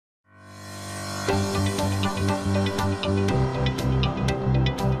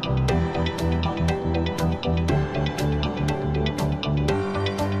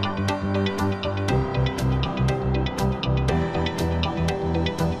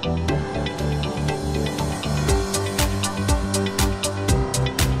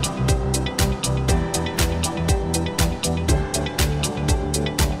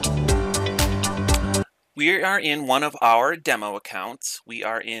We are in one of our demo accounts. We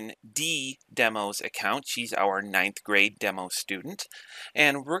are in D Demo's account. She's our 9th grade demo student.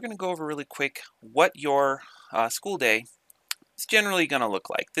 And we're going to go over really quick what your school day is generally going to look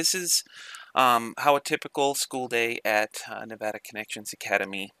like. This is how a typical school day at Nevada Connections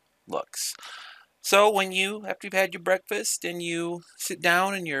Academy looks. So after you've had your breakfast and you sit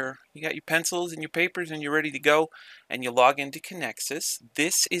down and you got your pencils and your papers and you're ready to go and you log into Connexus,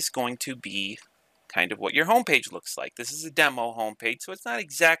 this is going to be kind of what your homepage looks like. This is a demo homepage, so it's not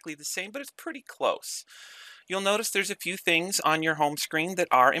exactly the same, but it's pretty close. You'll notice there's a few things on your home screen that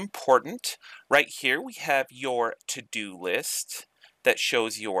are important. Right here we have your to-do list that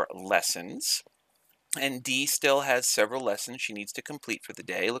shows your lessons. And Dee still has several lessons she needs to complete for the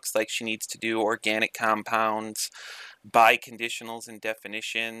day. Looks like she needs to do organic compounds, biconditionals and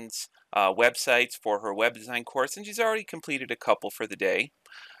definitions, websites for her web design course, and she's already completed a couple for the day.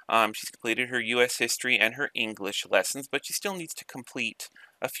 She's completed her U.S. history and her English lessons, but she still needs to complete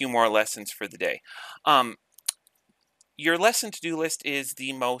a few more lessons for the day. Your lesson to-do list is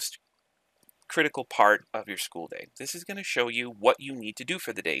the most critical part of your school day. This is going to show you what you need to do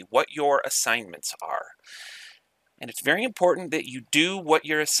for the day, what your assignments are. And it's very important that you do what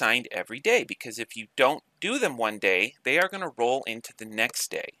you're assigned every day, because if you don't do them one day, they are going to roll into the next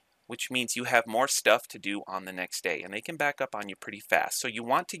day, which means you have more stuff to do on the next day, and they can back up on you pretty fast. So you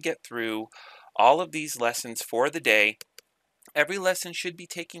want to get through all of these lessons for the day. Every lesson should be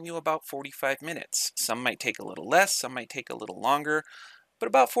taking you about 45 minutes. Some might take a little less, some might take a little longer, but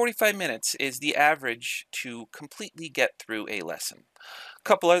about 45 minutes is the average to completely get through a lesson. A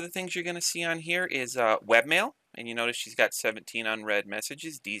couple other things you're going to see on here is webmail. And you notice she's got 17 unread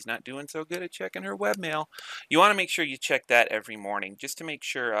messages. Dee's not doing so good at checking her webmail. You want to make sure you check that every morning, just to make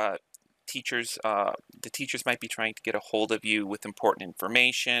sure the teachers might be trying to get a hold of you with important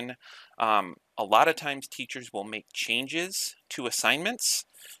information. A lot of times teachers will make changes to assignments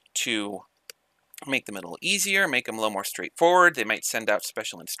to make them a little easier, make them a little more straightforward. They might send out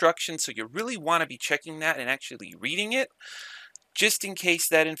special instructions, so you really want to be checking that and actually reading it. Just in case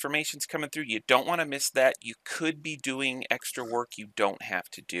that information's coming through, you don't want to miss that. You could be doing extra work you don't have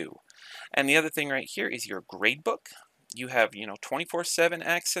to do. And the other thing right here is your grade book. You have, 24/7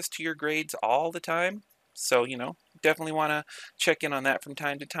 access to your grades all the time. So, definitely want to check in on that from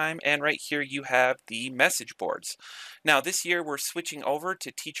time to time. And right here you have the message boards. Now this year we're switching over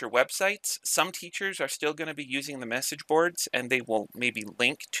to teacher websites. Some teachers are still going to be using the message boards and they will maybe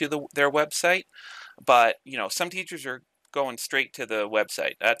link to their website. But, some teachers are going straight to the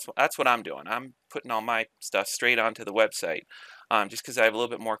website. That's what I'm doing. I'm putting all my stuff straight onto the website. Just because I have a little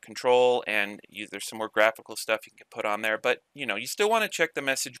bit more control and there's some more graphical stuff you can put on there. But, you still want to check the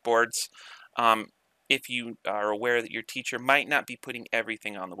message boards if you are aware that your teacher might not be putting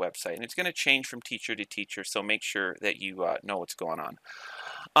everything on the website. And it's going to change from teacher to teacher, so make sure that you know what's going on.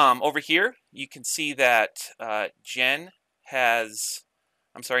 Over here, you can see that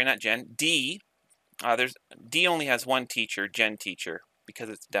Dee only has one teacher, Jen teacher, because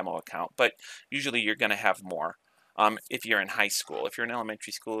it's a demo account, but usually you're going to have more. If you're in high school. If you're in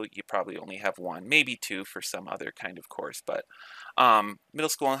elementary school, you probably only have one, maybe two for some other kind of course, but middle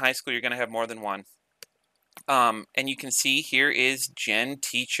school and high school, you're going to have more than one. And you can see here is Jen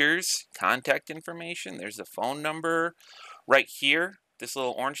teacher's contact information. There's a phone number right here. This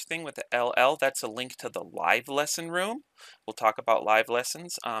little orange thing with the LL, that's a link to the live lesson room. We'll talk about live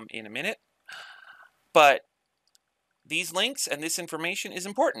lessons in a minute. But these links and this information is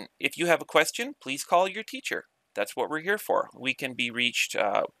important. If you have a question, please call your teacher. That's what we're here for. We can be reached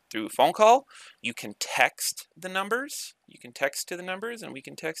through phone call. You can text the numbers. You can text to the numbers and we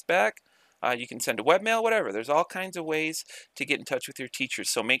can text back. You can send a webmail, whatever. There's all kinds of ways to get in touch with your teachers,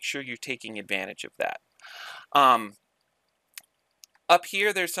 so make sure you're taking advantage of that. Up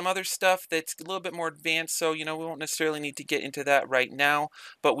here, there's some other stuff that's a little bit more advanced, so we won't necessarily need to get into that right now,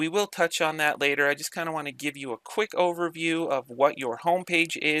 but we will touch on that later. I just kind of want to give you a quick overview of what your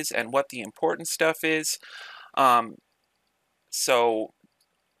homepage is and what the important stuff is. So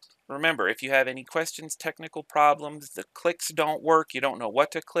remember, if you have any questions, technical problems, the clicks don't work, you don't know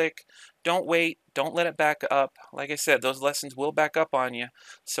what to click, don't wait, don't let it back up. Like I said, those lessons will back up on you.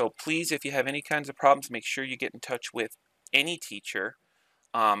 So please, if you have any kinds of problems, make sure you get in touch with any teacher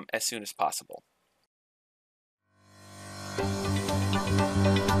as soon as possible.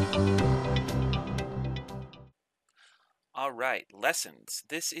 All right, lessons.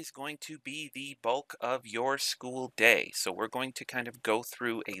 This is going to be the bulk of your school day. So we're going to kind of go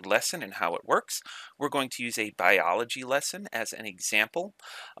through a lesson and how it works. We're going to use a biology lesson as an example,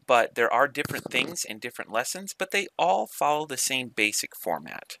 but there are different things in different lessons, but they all follow the same basic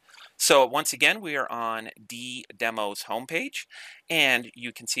format. So once again, we are on D-Demo's homepage, and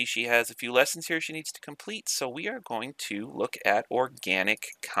you can see she has a few lessons here she needs to complete. So we are going to look at organic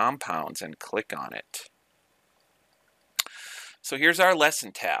compounds and click on it. So here's our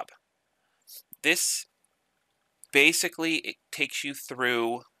lesson tab. This basically it takes you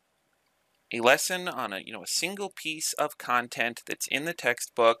through a lesson on a single piece of content that's in the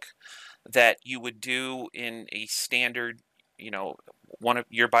textbook that you would do in a standard one of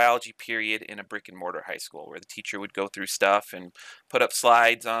your biology period in a brick and mortar high school, where the teacher would go through stuff and put up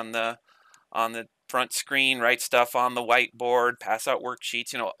slides on the front screen, write stuff on the whiteboard, pass out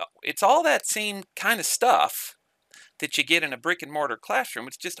worksheets. It's all that same kind of stuff that you get in a brick and mortar classroom.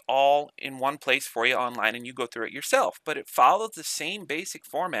 It's just all in one place for you online, and you go through it yourself. But it follows the same basic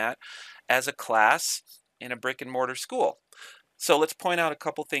format as a class in a brick and mortar school. So let's point out a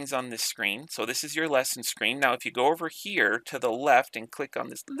couple things on this screen. So this is your lesson screen. Now if you go over here to the left and click on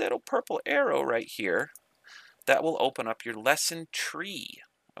this little purple arrow right here, that will open up your lesson tree.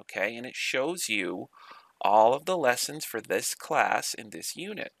 Okay, and it shows you all of the lessons for this class in this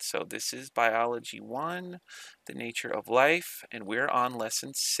unit. So this is Biology 1, the nature of life, and we're on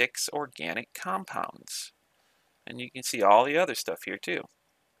lesson 6, organic compounds. And you can see all the other stuff here too.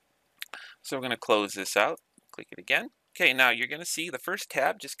 So we're going to close this out, click it again. Okay, now you're going to see the first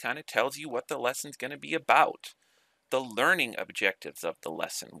tab just kind of tells you what the lesson's going to be about. The learning objectives of the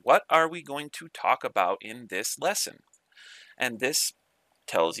lesson. What are we going to talk about in this lesson? And this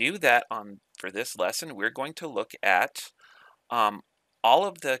tells you that for this lesson, we're going to look at all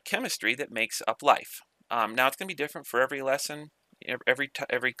of the chemistry that makes up life. Now it's going to be different for every lesson.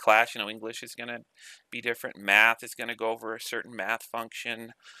 Every class, English is going to be different. Math is going to go over a certain math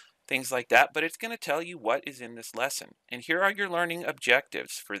function, things like that. But it's going to tell you what is in this lesson. And here are your learning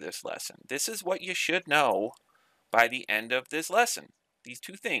objectives for this lesson. This is what you should know by the end of this lesson. These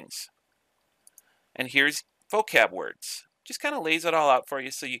two things. And here's vocab words. Just kind of lays it all out for you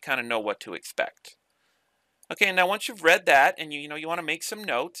so you kind of know what to expect. Okay, now once you've read that and you want to make some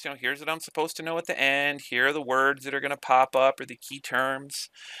notes, here's what I'm supposed to know at the end, here are the words that are going to pop up or the key terms.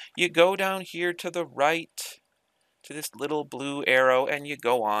 You go down here to the right to this little blue arrow and you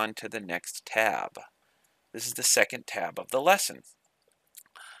go on to the next tab. This is the second tab of the lesson.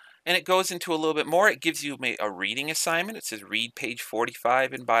 And it goes into a little bit more. It gives you a reading assignment. It says read page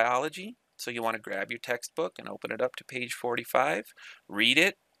 45 in biology. So you want to grab your textbook and open it up to page 45, read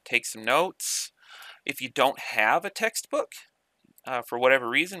it, take some notes. If you don't have a textbook, for whatever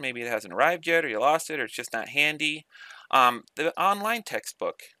reason, maybe it hasn't arrived yet or you lost it or it's just not handy, the online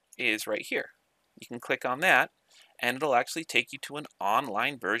textbook is right here. You can click on that and it'll actually take you to an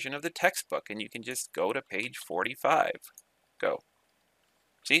online version of the textbook, and you can just go to page 45. Go.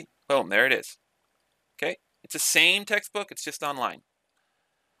 See? Boom, there it is. Okay? It's the same textbook, it's just online.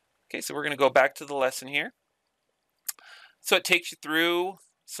 Okay, so we're going to go back to the lesson here. So it takes you through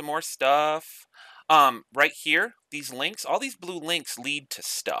some more stuff. Right here, these links, all these blue links lead to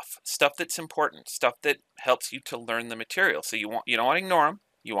stuff that's important, stuff that helps you to learn the material. So you don't want to ignore them.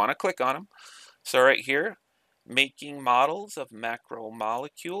 You want to click on them. So right here, making models of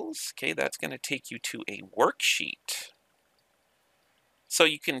macromolecules. Okay, that's going to take you to a worksheet. So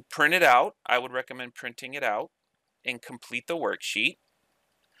you can print it out. I would recommend printing it out and complete the worksheet.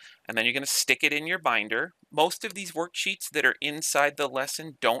 And then you're going to stick it in your binder. Most of these worksheets that are inside the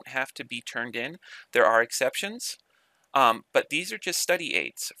lesson don't have to be turned in. There are exceptions, but these are just study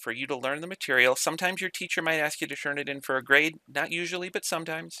aids for you to learn the material. Sometimes your teacher might ask you to turn it in for a grade. Not usually, but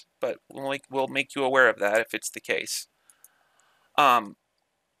sometimes. But we'll make you aware of that if it's the case.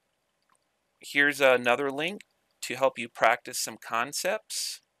 Here's another link to help you practice some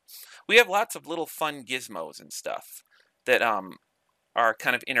concepts. We have lots of little fun gizmos and stuff that are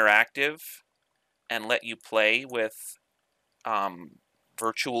kind of interactive and let you play with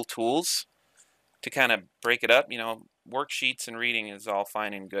virtual tools to kind of break it up. Worksheets and reading is all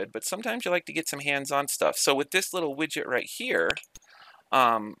fine and good, but sometimes you like to get some hands-on stuff. So with this little widget right here,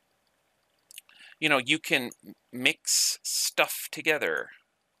 you can mix stuff together.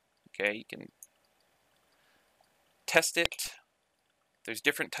 Okay, you can test it. There's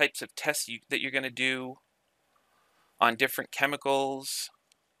different types of tests that you're going to do on different chemicals.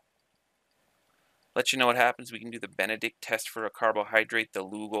 Let you know what happens. We can do the Benedict test for a carbohydrate, the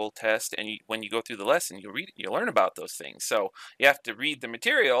Lugol test, and when you go through the lesson, you'll learn about those things. So you have to read the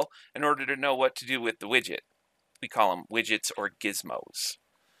material in order to know what to do with the widget. we call them widgets or gizmos.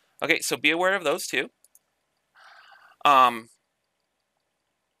 Okay, so be aware of those too. And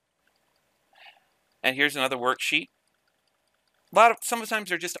here's another worksheet. Sometimes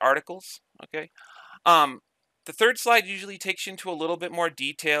they're just articles, okay? The third slide usually takes you into a little bit more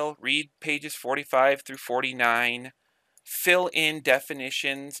detail. Read pages 45 through 49. Fill in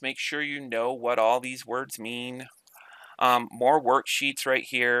definitions. Make sure you know what all these words mean. More worksheets right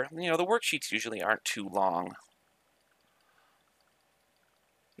here. You know, the worksheets usually aren't too long.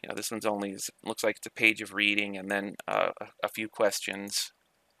 You know, this one's only, looks like it's a page of reading and then a few questions.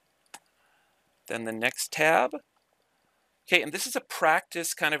 Then the next tab. Okay, and this is a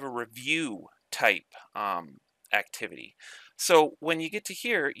practice, kind of a review type activity. So when you get to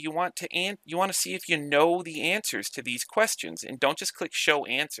here, you want to see if you know the answers to these questions, and don't just click show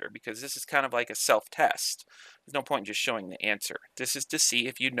answer, because this is kind of like a self-test. There's no point in just showing the answer. This is to see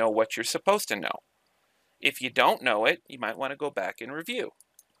if you know what you're supposed to know. If you don't know it, you might want to go back and review,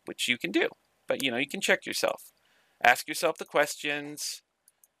 which you can do. But you know, you can check yourself. Ask yourself the questions,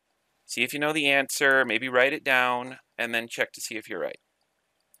 see if you know the answer, maybe write it down, and then check to see if you're right.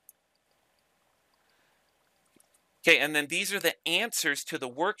 Okay, and then these are the answers to the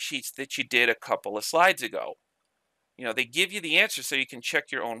worksheets that you did a couple of slides ago. You know, they give you the answer so you can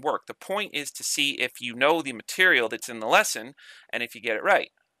check your own work. The point is to see if you know the material that's in the lesson and if you get it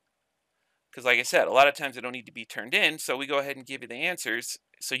right. Because like I said, a lot of times they don't need to be turned in, so we go ahead and give you the answers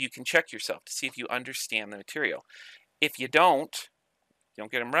so you can check yourself to see if you understand the material. If you don't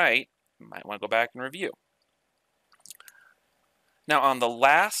get them right, you might want to go back and review. Now on the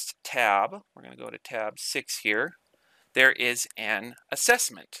last tab, we're going to go to tab 6 here, there is an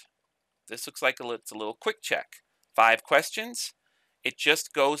assessment. This looks like it's a little quick check. 5 questions. It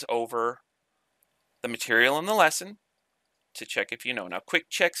just goes over the material in the lesson to check if you know. Now quick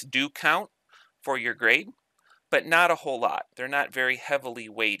checks do count for your grade, but not a whole lot. They're not very heavily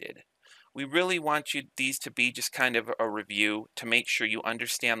weighted. We really want these to be just kind of a review to make sure you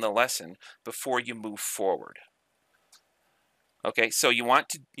understand the lesson before you move forward. Okay, so you want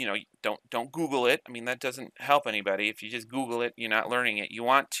to, don't Google it. I mean, that doesn't help anybody. If you just Google it, you're not learning it. You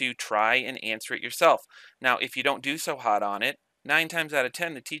want to try and answer it yourself. Now, if you don't do so hot on it, 9 times out of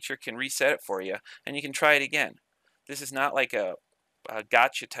 10, the teacher can reset it for you, and you can try it again. This is not like a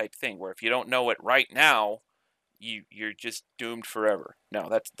gotcha type thing where if you don't know it right now, you're just doomed forever. No,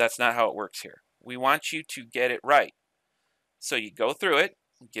 that's not how it works here. We want you to get it right. So you go through it,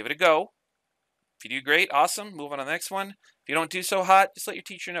 give it a go. If you do great, awesome, move on to the next one. If you don't do so hot, just let your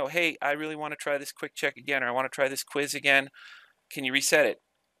teacher know, hey, I really want to try this quick check again, or I want to try this quiz again. Can you reset it?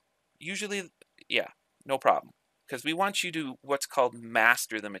 Usually, yeah, no problem. Because we want you to what's called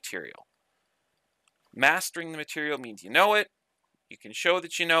master the material. Mastering the material means you know it, you can show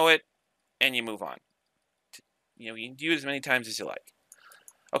that you know it, and you move on. You can do it as many times as you like.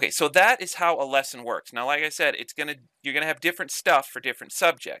 Okay, so that is how a lesson works. Now, like I said, you're gonna have different stuff for different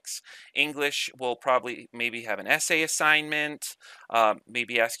subjects. English will probably maybe have an essay assignment,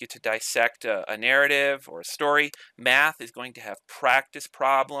 maybe ask you to dissect a narrative or a story. Math is going to have practice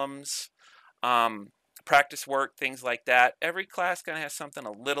problems, practice work, things like that. Every class kind of has something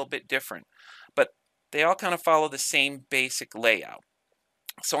a little bit different, but they all kind of follow the same basic layout.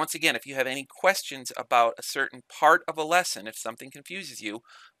 So once again, if you have any questions about a certain part of a lesson, if something confuses you,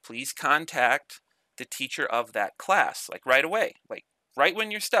 please contact the teacher of that class, like right away, like right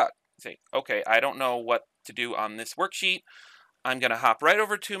when you're stuck. Say, okay, I don't know what to do on this worksheet. I'm going to hop right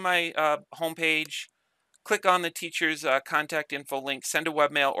over to my homepage, click on the teacher's contact info link, send a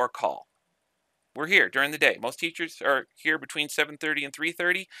webmail, or call. We're here during the day. Most teachers are here between 7:30 and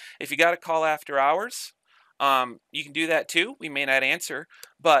 3:30. If you got a call after hours, you can do that too. We may not answer,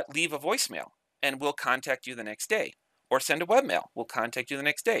 but leave a voicemail and we'll contact you the next day, or send a webmail. We'll contact you the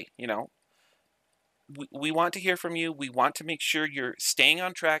next day. We want to hear from you. We want to make sure you're staying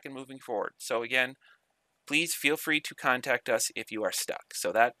on track and moving forward. So again, please feel free to contact us if you are stuck.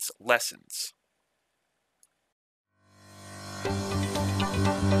 So that's lessons.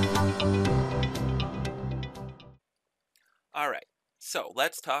 All right. So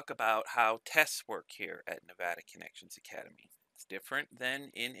let's talk about how tests work here at Nevada Connections Academy. It's different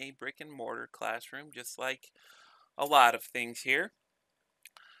than in a brick and mortar classroom, just like a lot of things here.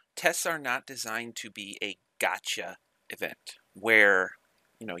 Tests are not designed to be a gotcha event where,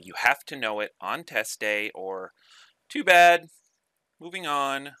 you have to know it on test day, or too bad, moving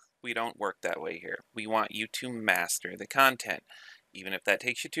on. We don't work that way here. We want you to master the content. Even if that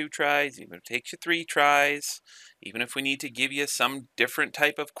takes you 2 tries, even if it takes you 3 tries, even if we need to give you some different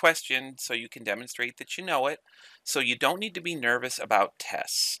type of question so you can demonstrate that you know it. So you don't need to be nervous about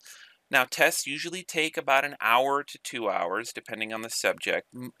tests. Now, tests usually take about an hour to 2 hours, depending on the subject.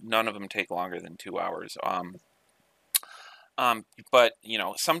 None of them take longer than 2 hours. But,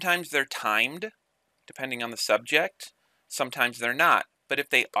 sometimes they're timed, depending on the subject. Sometimes they're not. But if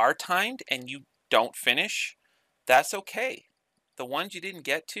they are timed and you don't finish, that's okay. The ones you didn't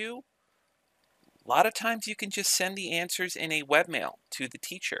get to, a lot of times you can just send the answers in a webmail to the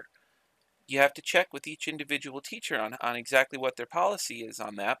teacher. You have to check with each individual teacher on exactly what their policy is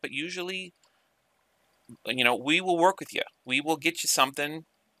on that, but usually, we will work with you. We will get you something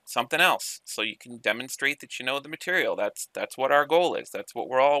else so you can demonstrate that you know the material. That's what our goal is. That's what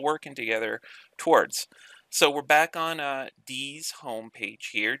we're all working together towards. So we're back on Dee's homepage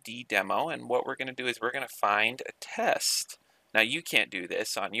here, D demo, and what we're going to do is we're going to find a test. Now you can't do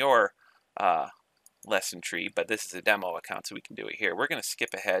this on your lesson tree, but this is a demo account, so we can do it here. We're going to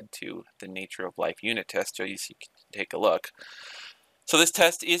skip ahead to the Nature of Life unit test so you can take a look. So this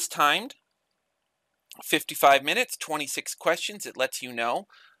test is timed, 55 minutes, 26 questions. It lets you know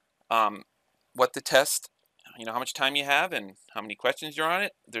what the test, how much time you have and how many questions you're on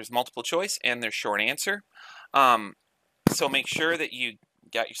it. There's multiple choice and there's short answer. So make sure that you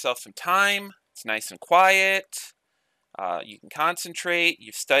got yourself some time. It's nice and quiet. You can concentrate.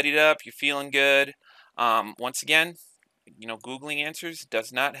 You've studied up. You're feeling good. Once again, Googling answers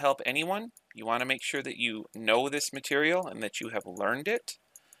does not help anyone. You want to make sure that you know this material and that you have learned it.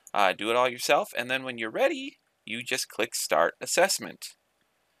 Do it all yourself, and then when you're ready, you just click Start Assessment.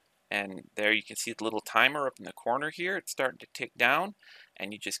 And there you can see the little timer up in the corner here. It's starting to tick down,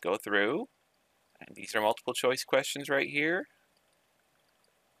 and you just go through. And these are multiple choice questions right here.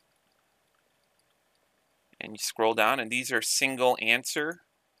 And you scroll down, and these are single answer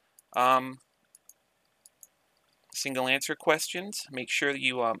questions. Make sure that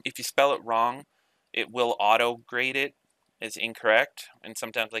you, if you spell it wrong, it will auto grade it as incorrect. And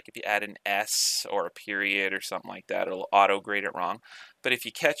sometimes, like if you add an S or a period or something like that, it'll auto grade it wrong. But if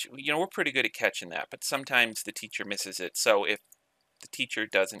you catch, we're pretty good at catching that, but sometimes the teacher misses it. So if the teacher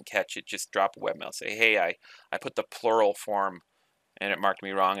doesn't catch it, just drop a webmail. Say, hey, I put the plural form and it marked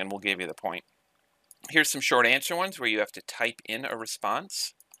me wrong, and we'll give you the point. Here's some short answer ones where you have to type in a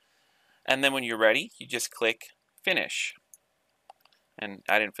response. And then when you're ready, you just click Finish. And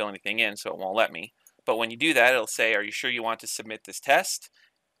I didn't fill anything in, so it won't let me. But when you do that, it'll say, are you sure you want to submit this test?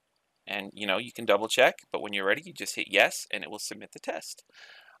 And you can double check, but when you're ready, you just hit yes, and it will submit the test.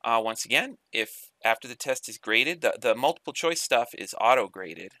 Once again, if after the test is graded, the multiple choice stuff is auto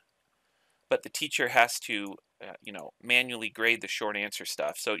graded, but the teacher has to manually grade the short answer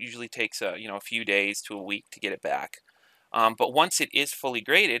stuff. So it usually takes a few days to a week to get it back. But once it is fully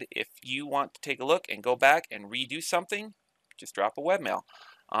graded, if you want to take a look and go back and redo something, just drop a webmail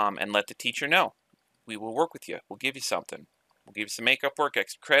and let the teacher know. We will work with you. We'll give you something. We'll give you some makeup work,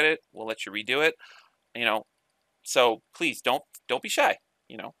 extra credit. We'll let you redo it. So please don't be shy.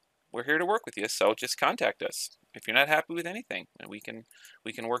 We're here to work with you. So just contact us if you're not happy with anything, and we can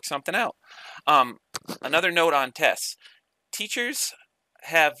work something out. Another note on tests: teachers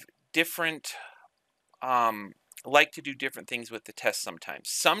have different like to do different things with the tests sometimes.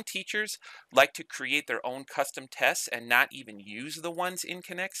 Some teachers like to create their own custom tests and not even use the ones in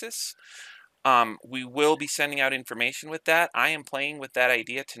Connexus. We will be sending out information with that. I am playing with that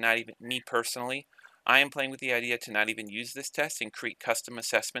idea to not even, me personally, I am playing with the idea to not even use this test and create custom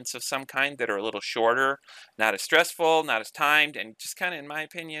assessments of some kind that are a little shorter, not as stressful, not as timed, and just kind of, in my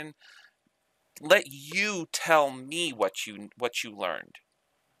opinion, let you tell me what you learned,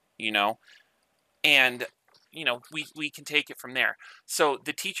 and we can take it from there. So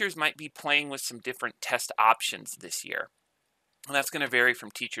the teachers might be playing with some different test options this year. And that's going to vary from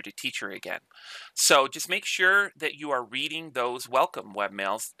teacher to teacher again. So just make sure that you are reading those welcome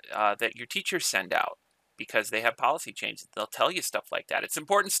webmails that your teachers send out, because they have policy changes. They'll tell you stuff like that. It's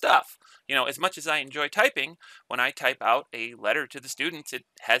important stuff. As much as I enjoy typing, when I type out a letter to the students, it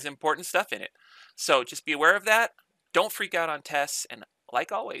has important stuff in it. So just be aware of that. Don't freak out on tests. And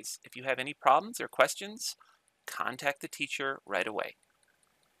like always, if you have any problems or questions, contact the teacher right away.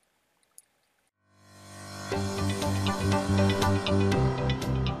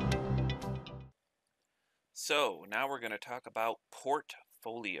 So now we're going to talk about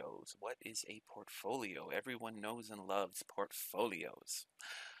portfolios. What is a portfolio? Everyone knows and loves portfolios.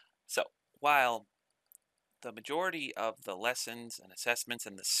 So while the majority of the lessons and assessments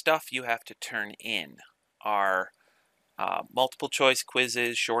and the stuff you have to turn in are multiple choice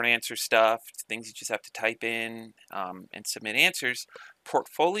quizzes, short answer stuff, things you just have to type in and submit answers,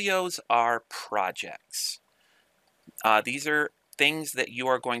 portfolios are projects. These are things that you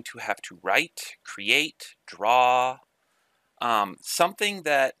are going to have to write, create, draw, something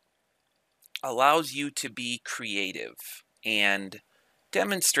that allows you to be creative and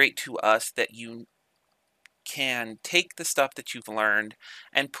demonstrate to us that you can take the stuff that you've learned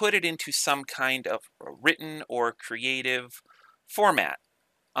and put it into some kind of written or creative format.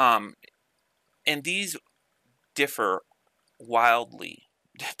 Um, and these differ wildly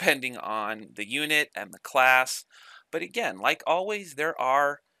depending on the unit and the class. But again, like always, there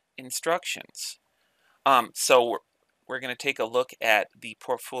are instructions. So we're going to take a look at the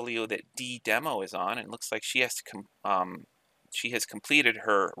portfolio that D Demo is on, and it looks like she has completed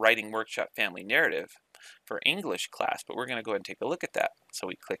her writing workshop family narrative for English class, but we're going to go ahead and take a look at that. So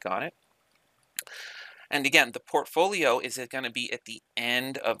we click on it. And again, the portfolio is going to be at the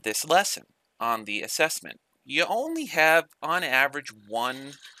end of this lesson on the assessment. You only have, on average,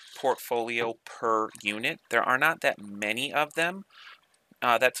 one portfolio per unit. There are not that many of them.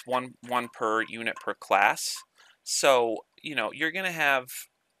 That's one per unit per class. So, you're going to have,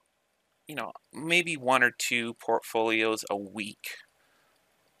 maybe 1 or 2 portfolios a week.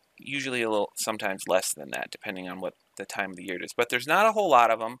 Usually sometimes less than that, depending on what the time of the year it is. But there's not a whole lot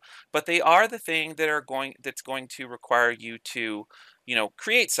of them. But they are the thing that's going to require you to,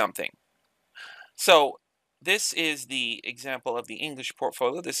 create something. So this is the example of the English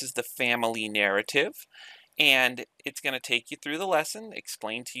portfolio. This is the family narrative. And it's going to take you through the lesson,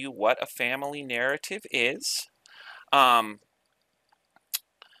 explain to you what a family narrative is.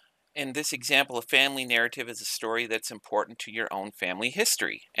 In this example, a family narrative is a story that's important to your own family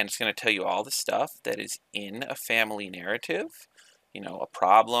history. And it's going to tell you all the stuff that is in a family narrative. A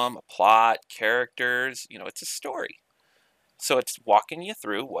problem, a plot, characters, it's a story. So it's walking you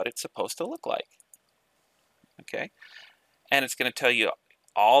through what it's supposed to look like. Okay? And it's going to tell you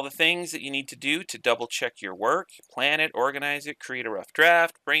all the things that you need to do to double check your work, plan it, organize it, create a rough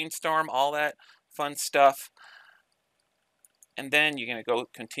draft, brainstorm, all that fun stuff. And then you're going to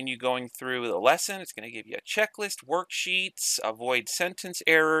continue going through the lesson. It's going to give you a checklist, worksheets, avoid sentence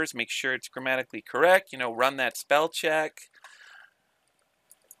errors, make sure it's grammatically correct, run that spell check.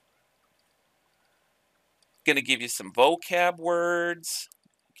 Going to give you some vocab words.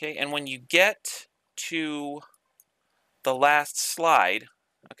 Okay, and when you get to the last slide,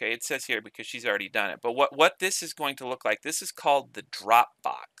 okay, it says here because she's already done it, but what this is going to look like, this is called the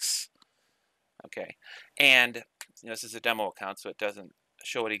Dropbox. Okay, and this is a demo account, so it doesn't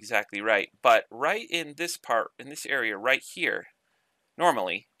show it exactly right, but right in this part, in this area right here,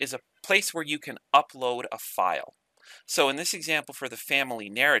 normally is a place where you can upload a file. So in this example for the family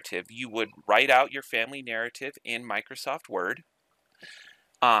narrative, you would write out your family narrative in Microsoft Word,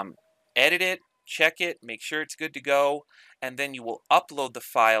 edit it, check it, make sure it's good to go, and then you will upload the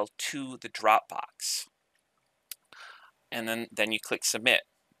file to the Dropbox. And then you click submit,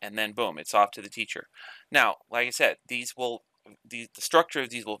 and then boom, it's off to the teacher. Now, like I said, the structure of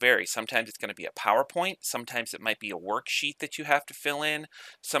these will vary. Sometimes it's going to be a PowerPoint, sometimes it might be a worksheet that you have to fill in,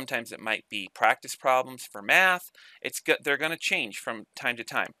 sometimes it might be practice problems for math. They're going to change from time to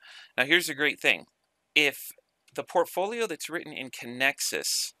time. Now here's the great thing. If the portfolio that's written in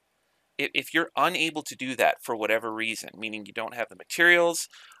Connexus, if you're unable to do that for whatever reason, meaning you don't have the materials,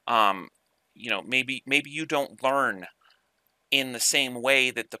 maybe you don't learn in the same way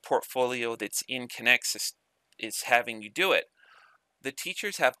that the portfolio that's in Connexus is having you do it, the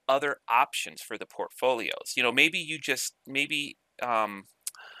teachers have other options for the portfolios. Maybe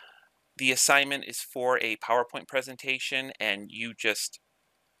the assignment is for a PowerPoint presentation and you just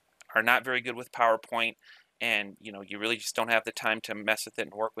are not very good with PowerPoint and you really just don't have the time to mess with it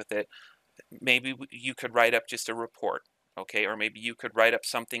and work with it. Maybe you could write up just a report, okay? Or maybe you could write up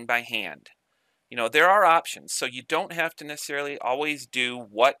something by hand. There are options, so you don't have to necessarily always do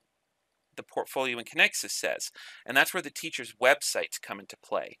what the portfolio in Connexus says, and that's where the teacher's websites come into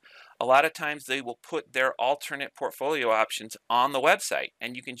play. A lot of times they will put their alternate portfolio options on the website,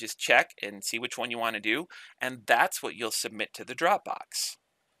 and you can just check and see which one you want to do, and that's what you'll submit to the Dropbox.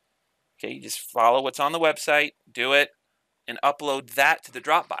 Okay, you just follow what's on the website, do it, and upload that to the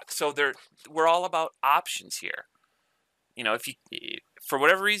Dropbox. So we're all about options here. If you, for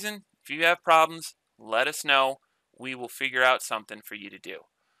whatever reason, if you have problems, let us know. We will figure out something for you to do.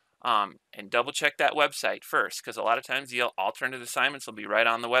 And double check that website first, because a lot of times the alternative assignments will be right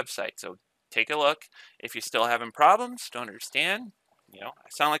on the website. So take a look. If you're still having problems, don't understand, I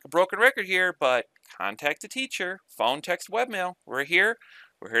sound like a broken record here, but contact the teacher, phone, text, webmail. We're here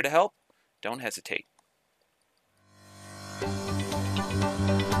to help. Don't hesitate.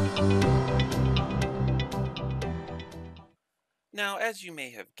 Now, as you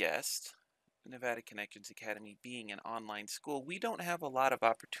may have guessed, Nevada Connections Academy being an online school, we don't have a lot of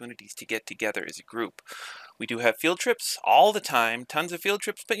opportunities to get together as a group. We do have field trips all the time, tons of field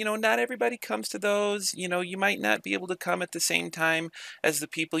trips, but not everybody comes to those. You might not be able to come at the same time as the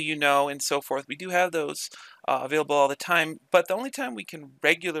people you know and so forth. We do have those available all the time, but the only time we can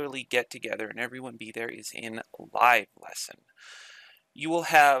regularly get together and everyone be there is in live lesson. You will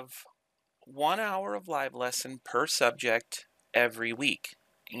have 1 hour of live lesson per subject every week,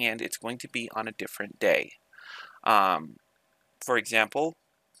 and it's going to be on a different day. For example,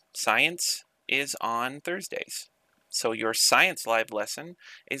 science is on Thursdays. So your science live lesson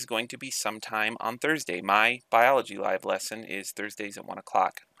is going to be sometime on Thursday. My biology live lesson is Thursdays at 1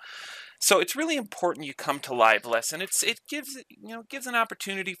 o'clock. So it's really important you come to live lesson. It gives an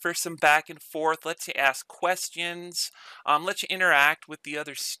opportunity for some back and forth. Lets you ask questions. Lets you interact with the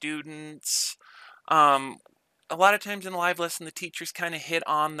other students. A lot of times in live lesson, the teachers kind of hit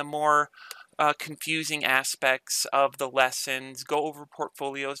on the more confusing aspects of the lessons, go over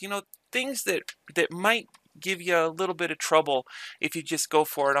portfolios, things that might give you a little bit of trouble if you just go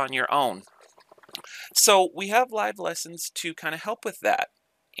for it on your own. So we have live lessons to kind of help with that.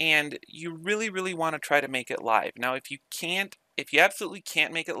 And you really, really want to try to make it live. Now, if you absolutely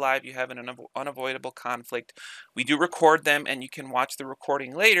can't make it live, you have an unavoidable conflict, we do record them and you can watch the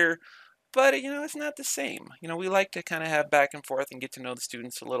recording later. But, it's not the same. We like to kind of have back and forth and get to know the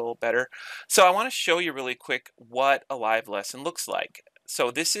students a little better. So I want to show you really quick what a live lesson looks like. So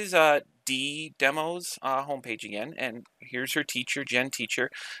this is D Demos homepage again, and here's her teacher, Jen Teacher.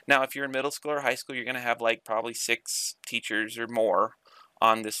 Now, if you're in middle school or high school, you're going to have like probably 6 teachers or more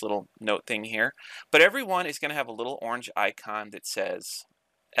on this little note thing here. But everyone is going to have a little orange icon that says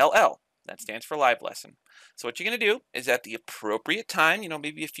LL. That stands for live lesson. So what you're going to do is at the appropriate time,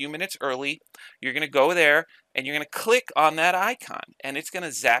 maybe a few minutes early, you're going to go there and you're going to click on that icon and it's going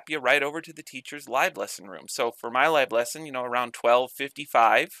to zap you right over to the teacher's live lesson room. So for my live lesson, around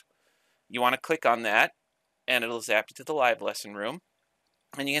 12:55, you want to click on that and it'll zap you to the live lesson room.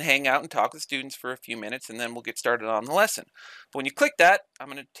 And you can hang out and talk with students for a few minutes and then we'll get started on the lesson. But when you click that, I'm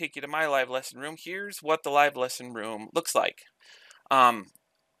going to take you to my live lesson room. Here's what the live lesson room looks like.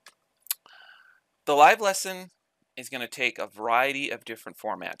 The live lesson is going to take a variety of different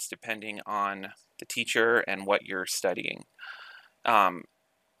formats depending on the teacher and what you're studying.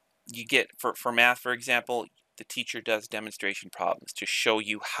 You get, for math, for example, the teacher does demonstration problems to show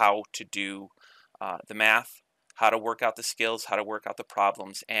you how to do the math, how to work out the skills, how to work out the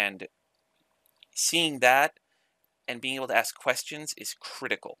problems, and seeing that and being able to ask questions is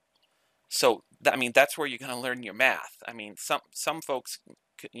critical. So, that's where you're going to learn your math. Some folks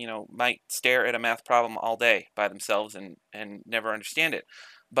might stare at a math problem all day by themselves and never understand it.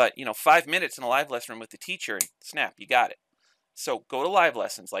 But, 5 minutes in a live lesson room with the teacher, and snap, you got it. So go to live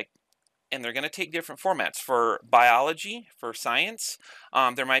lessons, and they're going to take different formats. For biology, for science,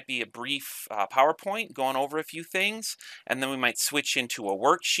 there might be a brief PowerPoint going over a few things, and then we might switch into a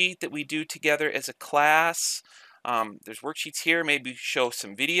worksheet that we do together as a class. There's worksheets here, maybe show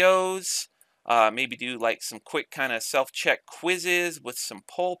some videos. Maybe do some quick kind of self-check quizzes with some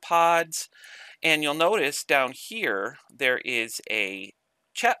poll pods. And you'll notice down here there is a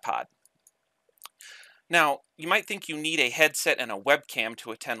chat pod. Now, you might think you need a headset and a webcam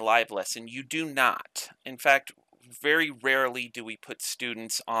to attend live lesson. You do not. In fact, very rarely do we put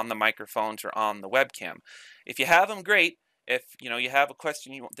students on the microphones or on the webcam. If you have them, great. If you have a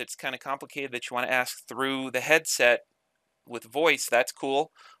question that's kind of complicated that you want to ask through the headset with voice, that's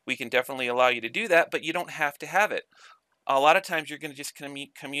cool. We can definitely allow you to do that, but you don't have to have it. A lot of times you're going to just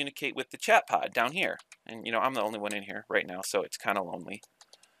communicate with the chat pod down here. And I'm the only one in here right now, so it's kind of lonely.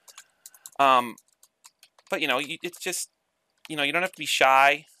 But it's just, you don't have to be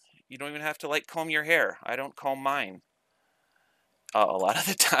shy. You don't even have to comb your hair. I don't comb mine a lot of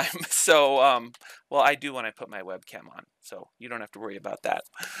the time. So, well, I do when I put my webcam on, so you don't have to worry about that.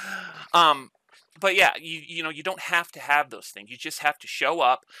 But yeah, you don't have to have those things. You just have to show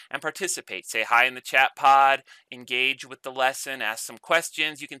up and participate. Say hi in the chat pod, engage with the lesson, ask some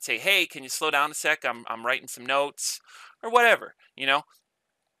questions. You can say, hey, can you slow down a sec? I'm writing some notes, or whatever,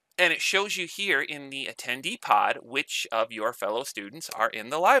 And it shows you here in the attendee pod which of your fellow students are in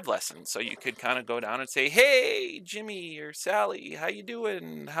the live lesson. So you could kind of go down and say, hey, Jimmy or Sally, how you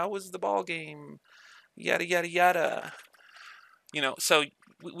doing? How was the ball game? Yada, yada, yada. So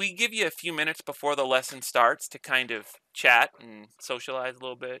we give you a few minutes before the lesson starts to kind of chat and socialize a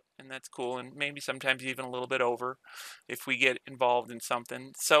little bit, and that's cool, and maybe sometimes even a little bit over if we get involved in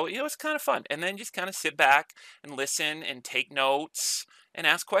something. So, it's kind of fun. And then just kind of sit back and listen and take notes and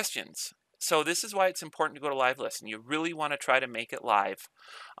ask questions. So this is why it's important to go to live lesson. You really want to try to make it live.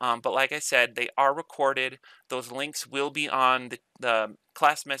 But like I said, they are recorded. Those links will be on the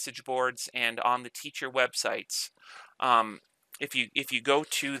class message boards and on the teacher websites. Um, if you go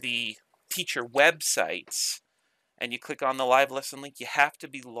to the teacher websites and you click on the live lesson link, you have to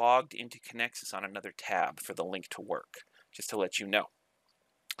be logged into Connexus on another tab for the link to work, just to let you know.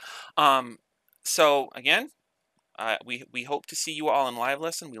 So again, we hope to see you all in live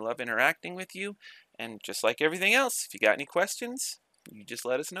lesson. We love interacting with you. And just like everything else, if you got any questions, you just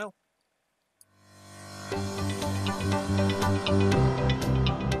let us know.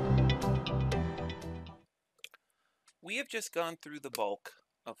 We have just gone through the bulk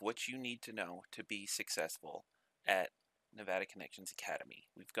of what you need to know to be successful at Nevada Connections Academy.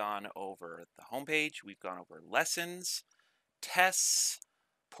 We've gone over the homepage, we've gone over lessons, tests,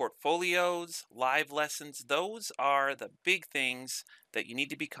 portfolios, live lessons. Those are the big things that you need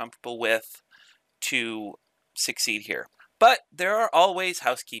to be comfortable with to succeed here. But there are always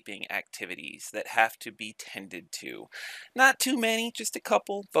housekeeping activities that have to be tended to. Not too many, just a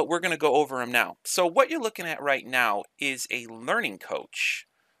couple, but we're going to go over them now. So what you're looking at right now is a Learning Coach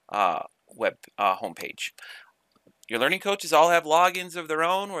web homepage. Your learning coaches all have logins of their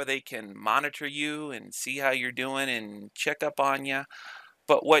own where they can monitor you and see how you're doing and check up on you.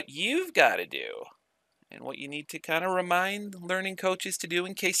 But what you've got to do, and what you need to kind of remind learning coaches to do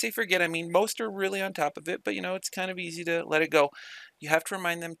in case they forget, I mean, most are really on top of it, but it's kind of easy to let it go. You have to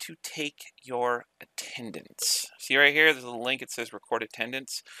remind them to take your attendance. See right here, there's a link, it says record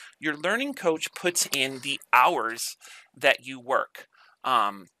attendance. Your learning coach puts in the hours that you work.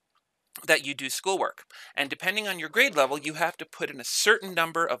 That you do schoolwork. And depending on your grade level, you have to put in a certain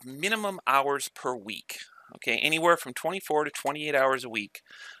number of minimum hours per week. Okay, anywhere from 24 to 28 hours a week,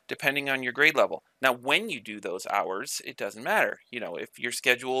 depending on your grade level. Now, when you do those hours, it doesn't matter. If your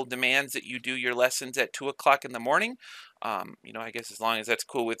schedule demands that you do your lessons at 2 o'clock in the morning, I guess as long as that's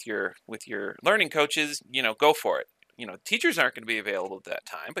cool with your learning coaches, go for it. Teachers aren't going to be available at that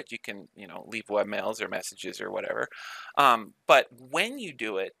time, but you can, leave webmails or messages or whatever. But when you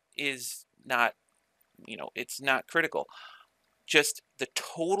do it is not, it's not critical. Just the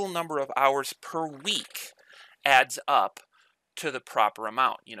total number of hours per week adds up to the proper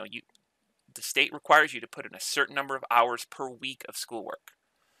amount. The state requires you to put in a certain number of hours per week of schoolwork.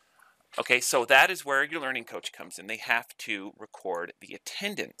 Okay, so that is where your learning coach comes in. They have to record the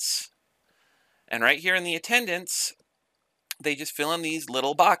attendance. And right here in the attendance, they just fill in these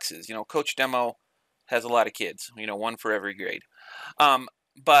little boxes. Coach Demo has a lot of kids, one for every grade.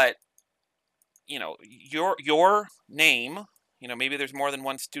 But your name, maybe there's more than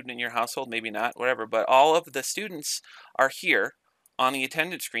one student in your household, maybe not, whatever, but all of the students are here on the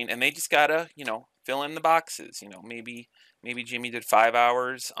attendance screen, and they just gotta, fill in the boxes. Maybe Jimmy did 5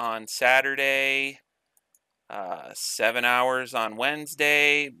 hours on Saturday, 7 hours on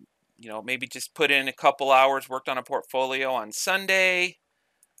Wednesday, maybe just put in a couple hours, worked on a portfolio on Sunday,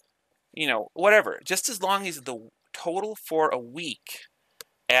 whatever. Just as long as the total for a week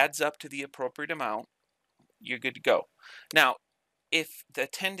adds up to the appropriate amount, you're good to go. Now, if the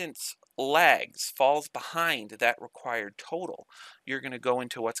attendance lags, falls behind that required total, you're going to go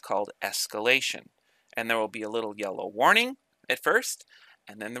into what's called escalation. And there will be a little yellow warning at first,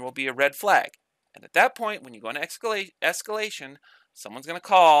 and then there will be a red flag. And at that point, when you go into escalation, someone's going to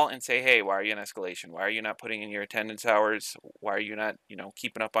call and say, hey, why are you in escalation? Why are you not putting in your attendance hours? Why are you not,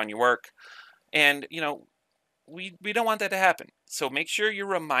 keeping up on your work? And, we don't want that to happen. So make sure you're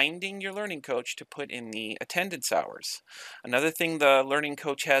reminding your learning coach to put in the attendance hours. Another thing the learning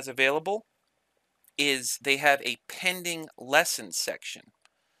coach has available is they have a pending lessons section.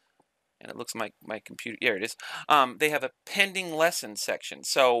 And it looks like my computer, here it is. They have a pending lessons section.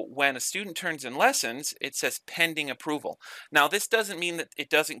 So when a student turns in lessons, it says pending approval. Now, this doesn't mean that it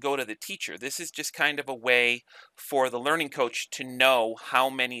doesn't go to the teacher. This is just kind of a way for the learning coach to know how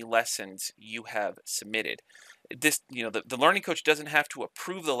many lessons you have submitted. The learning coach doesn't have to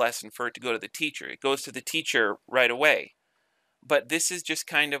approve the lesson for it to go to the teacher. It goes to the teacher right away. But this is just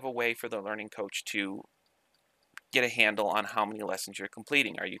kind of a way for the learning coach to get a handle on how many lessons you're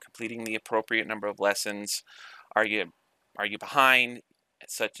completing. Are you completing the appropriate number of lessons? Are you behind?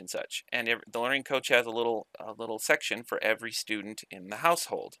 Such and such. And the learning coach has a little section for every student in the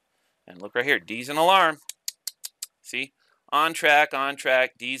household. And look right here, D's an alarm. See? On track,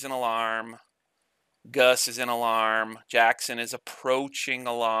 D's an alarm. Gus is in alarm. Jackson is approaching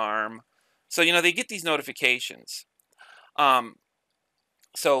alarm. So, they get these notifications.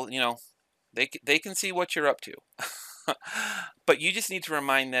 So, they can see what you're up to. But you just need to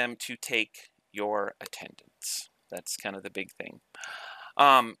remind them to take your attendance. That's kind of the big thing.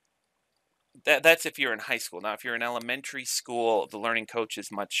 That's if you're in high school. Now, if you're in elementary school, the learning coach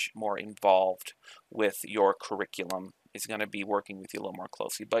is much more involved with your curriculum, is going to be working with you a little more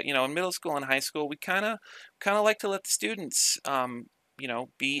closely. But, in middle school and high school, we kind of like to let the students,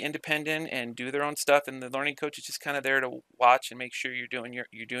 be independent and do their own stuff, and the learning coach is just kind of there to watch and make sure you're doing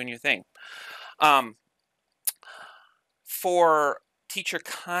your thing. Um, for teacher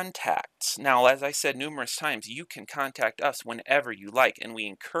contacts, now, as I said numerous times, you can contact us whenever you like, and we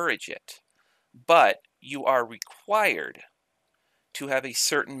encourage it. But you are required to have a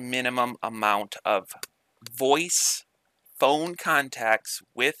certain minimum amount of voice phone contacts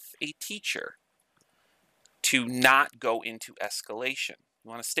with a teacher to not go into escalation. You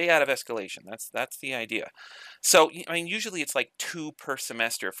want to stay out of escalation. That's the idea. So, I mean, usually it's like 2 per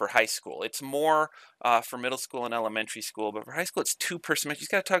semester for high school. It's more for middle school and elementary school, but for high school it's 2 per semester. You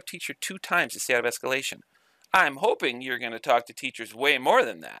just got to talk to teacher 2 times to stay out of escalation. I'm hoping you're going to talk to teachers way more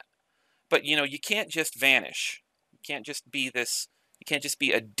than that. But you can't just vanish. You can't just be this. You can't just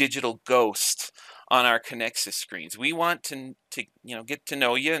be a digital ghost on our Connexus screens. We want to get to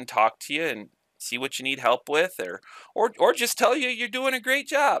know you and talk to you and see what you need help with, or just tell you you're doing a great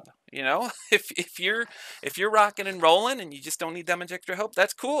job. If you're rocking and rolling and you just don't need that much extra help,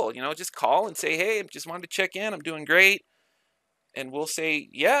 that's cool. Just call and say, hey, I just wanted to check in. I'm doing great, and we'll say,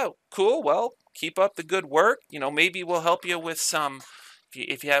 yeah, cool. Well, keep up the good work. Maybe we'll help you with some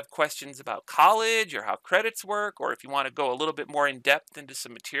if you have questions about college or how credits work, or if you want to go a little bit more in depth into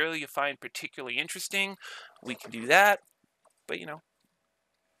some material you find particularly interesting, we can do that. But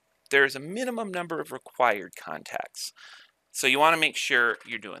there's a minimum number of required contacts. So you want to make sure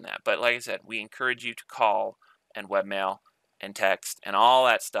you're doing that. But like I said, we encourage you to call and webmail and text and all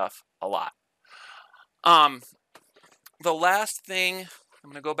that stuff a lot. The last thing, I'm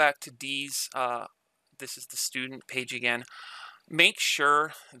going to go back to D's. This is the student page again. Make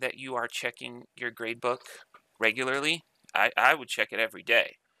sure that you are checking your gradebook regularly. I would check it every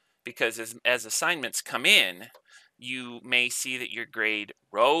day, because as assignments come in, you may see that your grade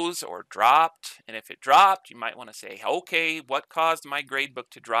rose or dropped. And if it dropped, you might want to say, okay, what caused my gradebook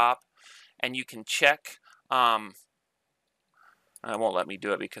to drop? And you can check. It won't let me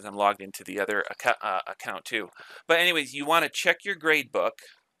do it because I'm logged into the other account too. But anyways, you want to check your gradebook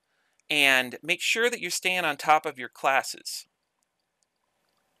and make sure that you're staying on top of your classes.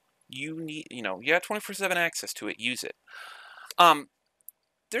 You have 24/7 access to it. Use it.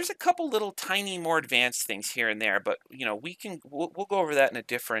 There's a couple little tiny more advanced things here and there, but we'll go over that in a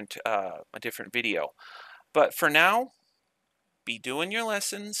different video. But for now, be doing your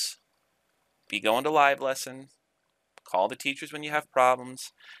lessons, be going to live lesson, call the teachers when you have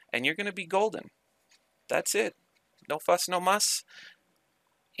problems, and you're going to be golden. That's it. No fuss, no muss.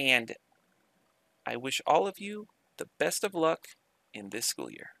 And I wish all of you the best of luck in this school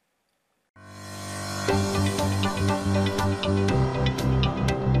year.